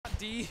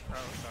D. Oh,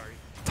 sorry.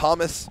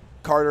 Thomas,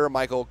 Carter,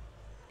 Michael,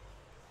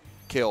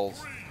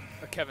 kills.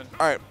 Kevin.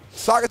 All right,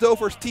 Sakuto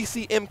versus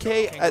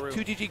TCMK at Kangaroo.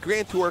 2GG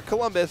Grand Tour,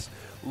 Columbus.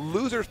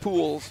 Losers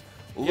pools.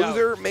 Yeah.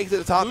 Loser makes it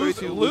to top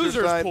 32.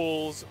 Losers side.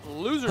 pools.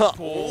 Losers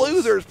pools.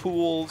 Losers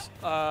pools.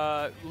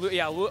 Yeah,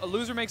 a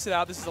loser makes it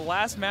out. This is the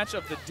last match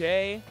of the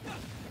day.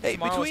 Hey,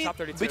 Tomorrow is top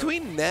 32.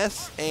 between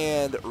Ness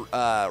and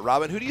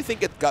Robin, who do you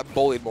think got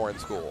bullied more in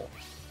school?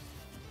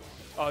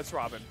 Oh, it's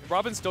Robin.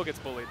 Robin still gets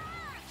bullied.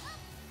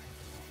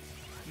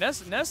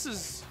 Ness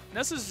is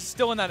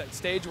still in that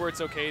stage where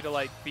it's okay to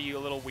like be a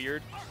little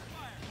weird.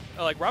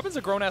 Like Robin's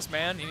a grown ass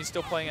man and he's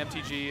still playing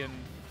MTG and.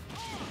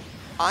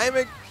 I'm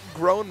a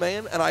grown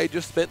man and I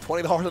just spent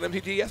 $20 on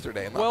MTG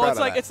yesterday. I'm not well, proud it's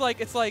of like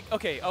that. it's like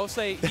okay, I'll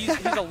say he's a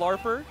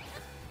LARPer.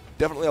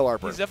 Definitely a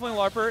LARPer. He's definitely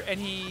a LARPer and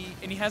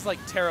he has like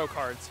tarot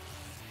cards.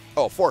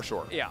 Oh, for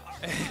sure. Yeah.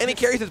 And he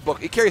carries his book.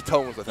 He carries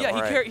tomes with him.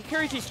 Yeah, he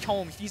carries his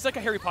tomes. He's like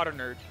a Harry Potter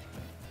nerd.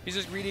 He's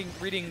just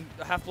reading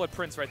Half-Blood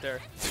Prince right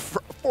there.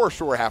 For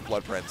sure,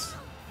 Half-Blood Prince.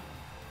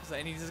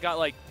 And he's just got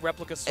like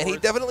replica swords. And he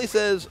definitely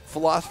says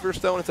Philosopher's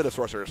Stone instead of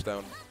Sorcerer's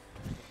Stone.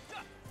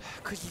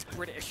 Because he's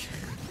British.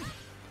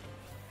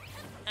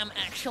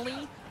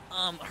 Actually,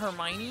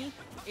 Hermione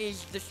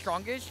is the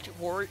strongest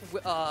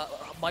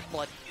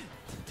mudblood.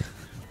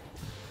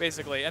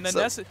 Basically. And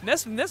then So-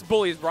 Ness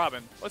bullies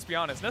Robin. Let's be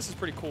honest. Ness is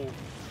pretty cool.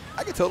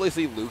 I could totally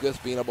see Lucas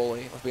being a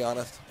bully, let's be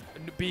honest.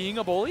 Being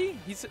a bully?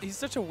 He's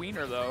such a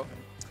wiener, though.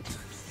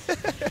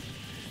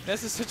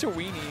 Ness is such a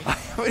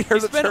weenie. He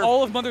spent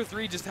all of Mother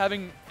 3 just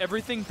having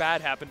everything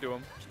bad happen to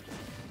him.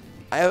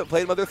 I haven't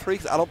played Mother 3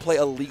 because I don't play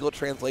illegal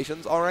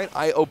translations, all right?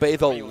 I obey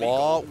the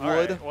law, All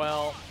Wood. right,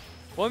 well,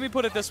 let me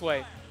put it this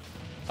way.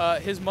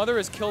 His mother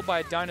is killed by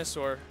a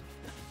dinosaur.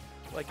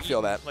 Like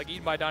feel that. Like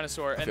eaten by a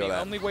dinosaur. And feel the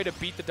that. only way to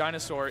beat the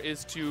dinosaur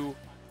is to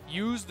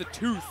use the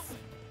tooth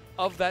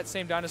of that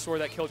same dinosaur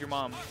that killed your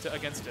mom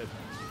against it.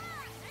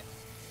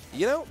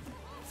 You know,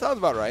 sounds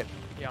about right.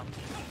 Yeah.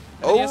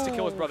 And he has to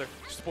kill his brother.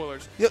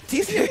 Spoilers. You know,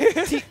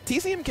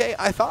 TCMK,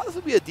 I thought this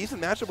would be a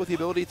decent matchup with the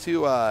ability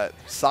to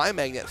Psy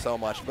Magnet so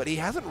much, but he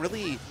hasn't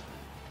really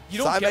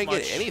Psy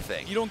Magnet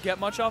anything. You don't get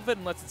much of it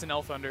unless it's an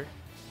L Thunder.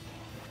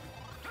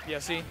 Yeah,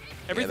 see?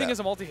 Everything is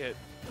a multi-hit.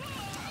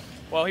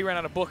 Well, he ran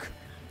out of book.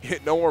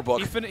 No more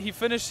book. He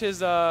finished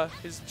his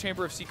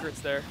Chamber of Secrets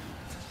there.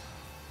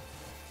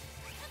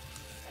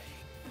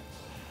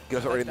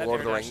 Gonna start reading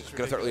Lord of the Rings.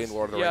 Gonna start reading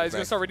Lord of the Rings. Yeah, he's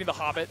gonna start reading The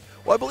Hobbit.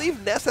 Well, I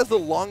believe Ness has the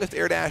longest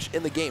air dash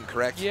in the game,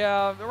 correct?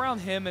 Yeah, around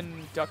him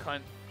and Duck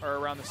Hunt are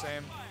around the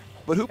same.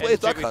 But who plays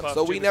Duck Jigglypuff, Hunt?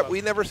 So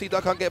we never see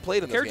Duck Hunt get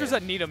played in this Characters game.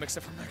 that need him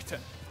except for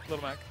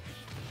Little Mac.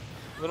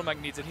 Little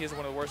Mac needs it. He has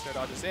one of the worst air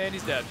dodges, and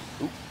he's dead.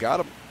 Oop, got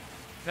him.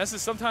 Ness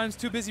is sometimes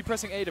too busy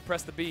pressing A to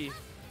press the B.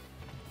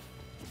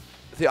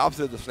 It's the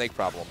opposite of the Snake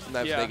problem.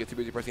 Sometimes Yeah. Snake is too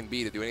busy pressing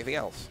B to do anything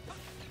else.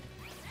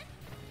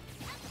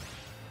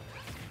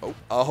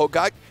 Oh,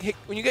 God.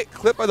 When you get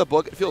clipped by the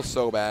book, it feels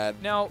so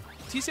bad. Now,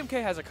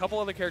 TCMK has a couple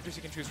other characters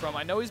he can choose from.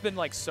 I know he's been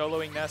like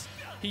soloing Ness.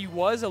 He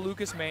was a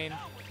Lucas main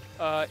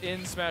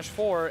in Smash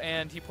 4,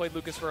 and he played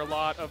Lucas for a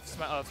lot of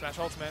Smash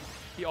Ultimate.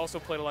 He also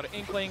played a lot of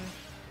Inkling,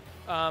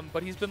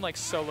 but he's been like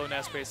solo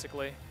Ness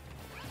basically.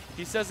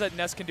 He says that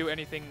Ness can do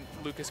anything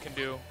Lucas can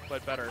do,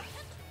 but better.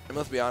 And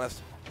let's be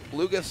honest,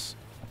 Lucas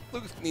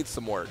needs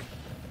some work.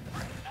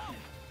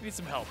 He needs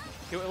some help.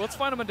 Let's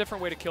find him a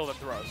different way to kill than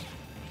throws.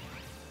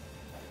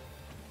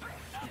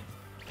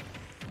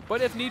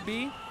 But if need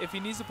be, if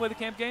he needs to play the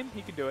camp game,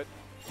 he can do it.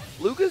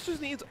 Lucas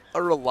just needs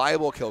a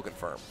reliable kill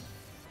confirm.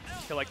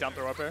 He'll like down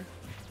throw up air.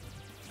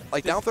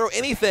 Like down throw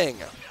anything.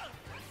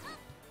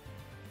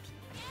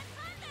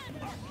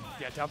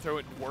 Yeah, down throw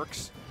it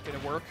works. Did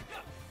it work?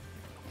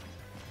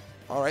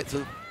 All right,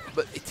 so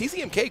but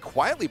TCMK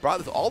quietly brought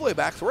this all the way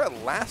back, so we're at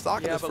last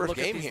stock in this first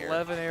game here.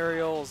 Leffen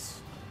aerials.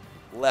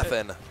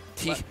 Leffen.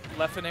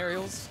 Leffen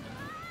aerials.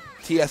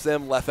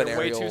 TSM Leffen They're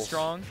aerials. way too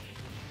strong.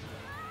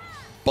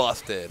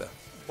 Busted.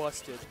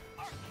 Busted.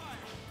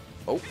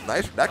 Oh,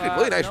 nice. Actually,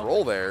 really nice no.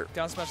 roll there.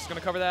 Down smash is going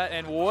to cover that,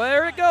 and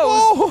there it goes.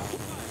 Oh!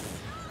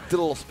 Did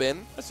a little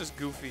spin. That's just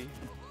goofy.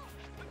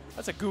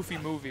 That's a goofy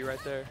movie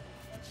right there.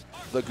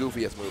 The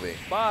goofiest movie.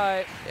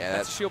 Bye. Yeah,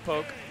 that's a shield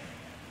poke.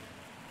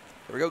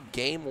 Here we go.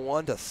 Game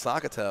 1 to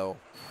Sakuto.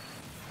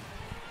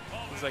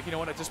 He's like, you know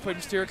what? I just played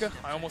Mysterica.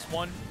 I almost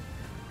won.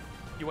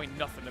 You ain't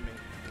nothing to me.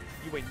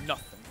 You ain't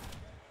nothing.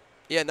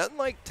 Yeah, nothing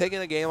like taking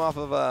a game off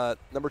of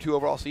 #2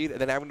 overall seed and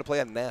then having to play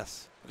a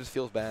Ness. It just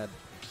feels bad.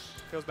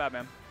 Feels bad,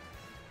 man.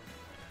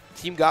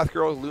 Team Goth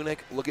Girls Lunik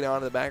looking out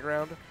in the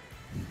background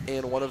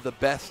in one of the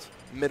best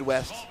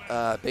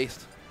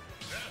Midwest-based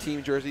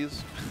team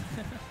jerseys.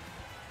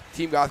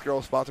 Team Goth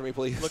Girls, sponsor me,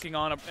 please. Looking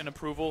on in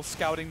approval,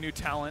 scouting new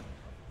talent.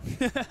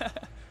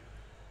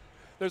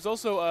 There's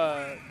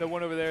also the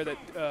one over there that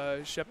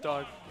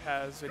Shepdog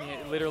has, and he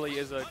literally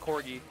is a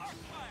corgi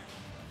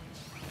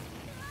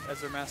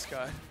as their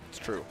mascot. It's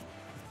true.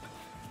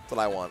 That's what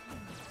I want.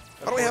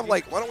 Why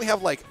don't we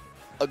have like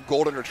a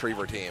golden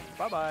retriever team?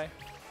 Bye bye.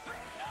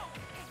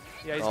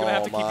 Yeah, he's gonna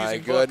have to keep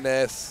using book. Oh my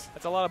goodness.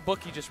 That's a lot of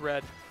book he just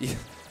read. He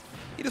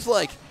just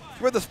like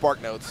he read the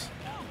Spark Notes.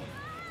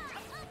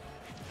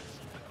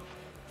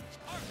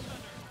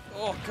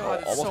 Oh,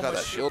 God. It's Almost so got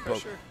much that shield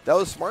poke. pressure. That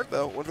was smart,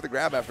 though. Went for the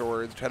grab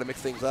afterwards, try to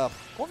mix things up.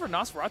 Going for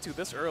Nosferatu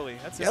this early.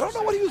 That's Yeah, I don't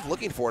know what he was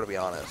looking for, to be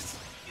honest.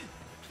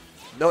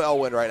 No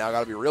Elwin right now.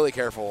 Got to be really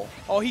careful.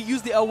 Oh, he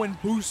used the Elwin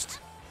boost,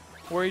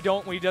 where he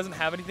doesn't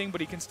have anything,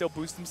 but he can still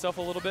boost himself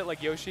a little bit,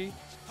 like Yoshi.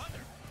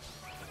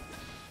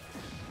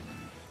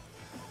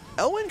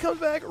 Elwin comes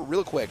back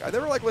real quick. I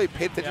never really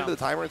paid attention to the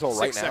timer until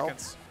right now.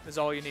 6 seconds is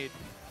all you need.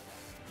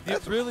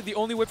 Really, the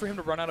only way for him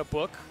to run out of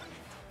book,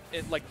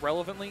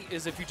 relevantly,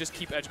 is if you just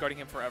keep edge guarding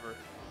him forever.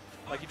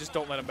 Like, you just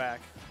don't let him back.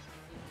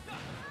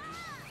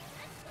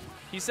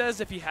 He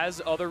says if he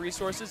has other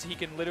resources, he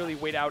can literally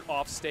wait out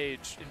off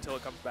stage until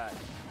it comes back.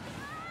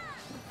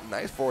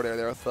 Nice forward air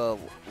there with the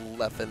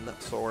Leffen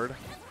sword.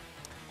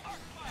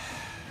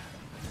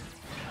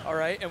 All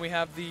right, and we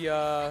have the...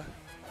 Got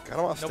him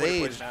off nobody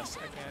stage. played Ness.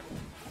 I can't.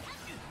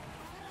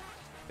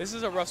 This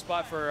is a rough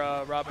spot for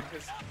Robin,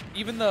 because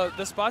even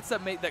the spots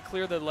that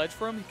clear the ledge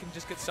for him, he can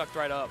just get sucked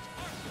right up.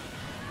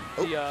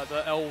 Oh.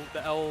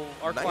 The L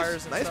arc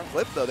fires and nice stuff.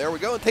 flip, though. There we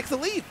go. And takes the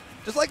lead.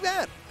 Just like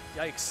that.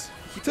 Yikes.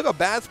 He took a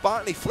bad spot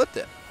and he flipped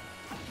it.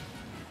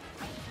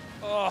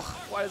 Oh,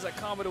 why does that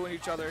combo doing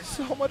each other?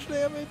 So much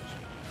damage.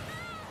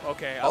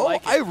 Okay, I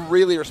like it. I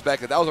really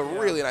respect it. That was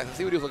really nice.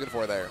 See what he was looking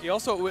for there. He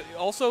also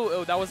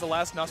that was the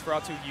last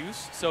Nosferatu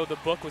use, so the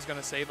book was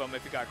gonna save him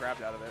if he got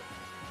grabbed out of it.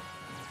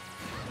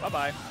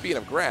 Bye-bye. Speaking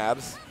of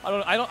grabs.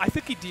 I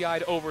think he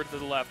DI'd over to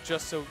the left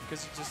because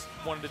he just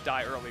wanted to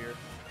die earlier.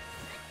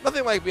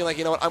 Nothing like being like,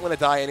 you know what, I'm going to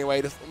die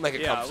anyway. Just make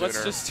it come sooner.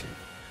 Let's just...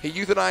 He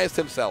euthanized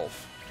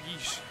himself.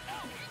 Yeesh.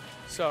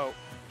 So,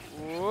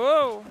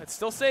 whoa, it's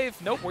still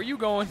safe. Nope, where are you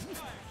going?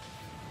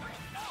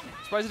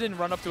 Surprised he didn't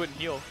run up to it and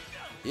heal.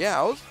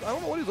 Yeah, I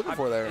don't know what he's looking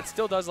for there. It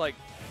still does like,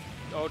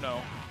 oh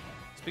no.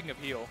 Speaking of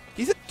heal.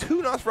 He's hit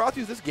 2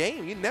 Nosferatus this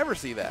game. You never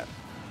see that.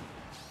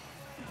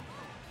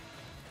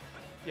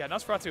 Yeah,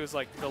 Nosferatu is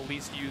like the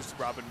least used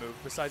Robin move,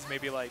 besides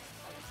maybe like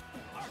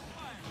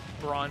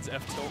bronze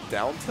F tilt.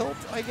 Down tilt,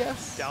 I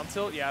guess? Down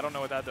tilt? Yeah, I don't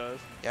know what that does.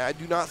 Yeah, I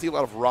do not see a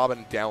lot of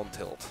Robin down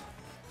tilt.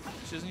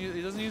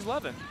 He doesn't use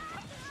Levin.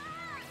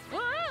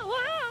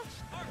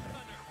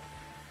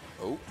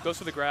 Oh. Goes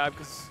for the grab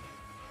because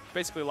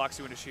basically locks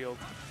you into shield.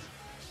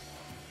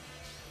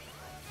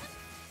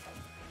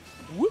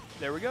 Whoop!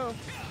 There we go.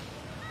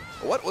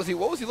 What was he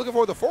looking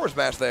for with the forward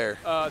smash there?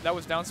 That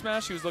was down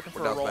smash. He was looking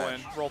for a roll smash.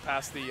 in, roll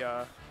past the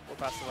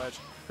ledge,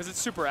 because it's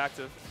super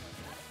active.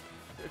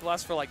 It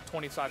lasts for like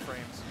 25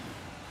 frames.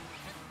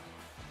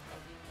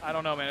 I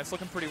don't know, man. It's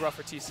looking pretty rough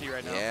for TC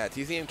right now. Yeah,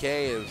 TCMK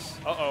is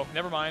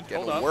never mind.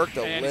 getting Hold up. worked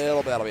a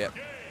little bit. Yeah.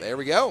 There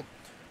we go.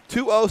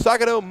 2-0.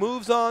 Sakuto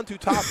moves on to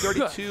top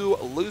 32,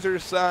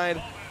 losers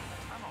side.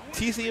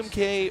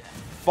 TCMK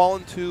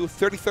fallen to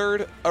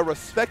 33rd, a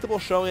respectable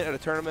showing at a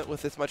tournament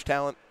with this much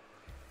talent.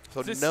 So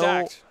It's no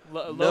stacked.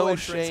 Low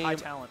entrance, shame high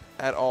talent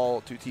at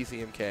all to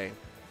TCMK.